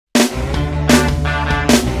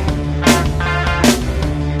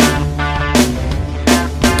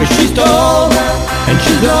and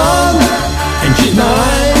she's gone, and she's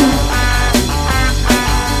mine.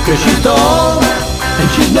 'Cause she's tall, and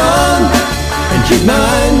she's blonde, and she's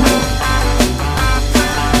mine.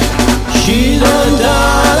 She's on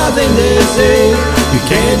top, I think they say, you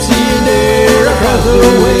can't see her there across the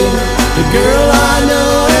way. The girl I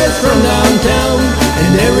know is from downtown,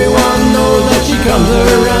 and everyone knows that she comes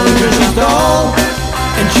around. 'Cause she's tall,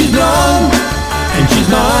 and she's blonde, and she's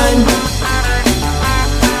mine.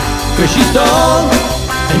 'Cause she's tall,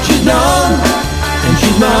 and she's blonde, and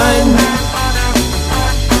she's mine.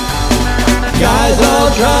 Guys all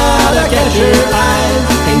try to catch her eyes,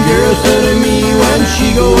 and girls turn to me when she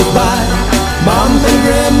goes by. Moms and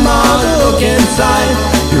grandmas look inside.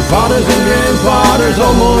 Your fathers and grandfathers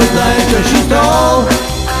almost died. 'Cause she's tall,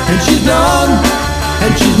 and she's blonde,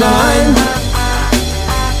 and she's mine.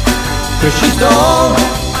 'Cause she's tall,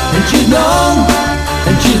 and she's blonde,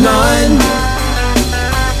 and she's mine.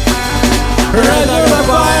 Her eyes are like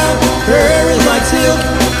fire, her hair is like silk.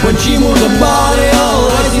 When she moves her body, all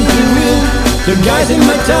I seem to will. The guys in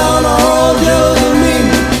my town are all jealous of me,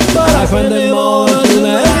 but I find them all until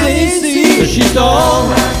they see. 'Cause she's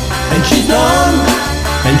tall, and she's blonde,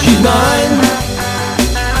 and she's mine.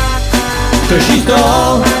 'Cause she's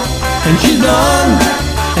tall, and she's blonde,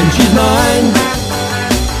 and she's mine.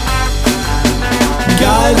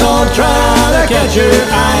 Guys all try to catch her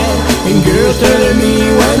eye, and girls turn to me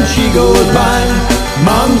when she goes by.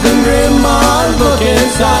 Moms and grandmas look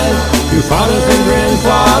inside. Your fathers and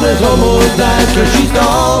grandfathers almost died. 'Cause she's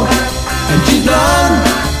tall, and she's blonde,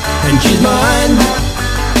 and she's mine.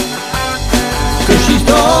 'Cause she's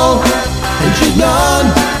tall, and she's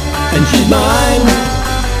blonde, and she's mine.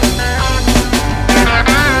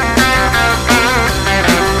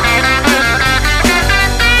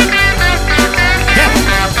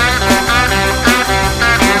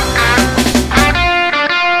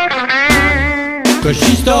 'Cause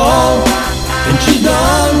she's tall, and she's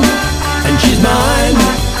blonde, and she's mine.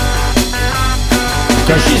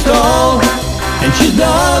 'Cause she's tall, and she's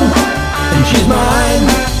blonde, and she's mine.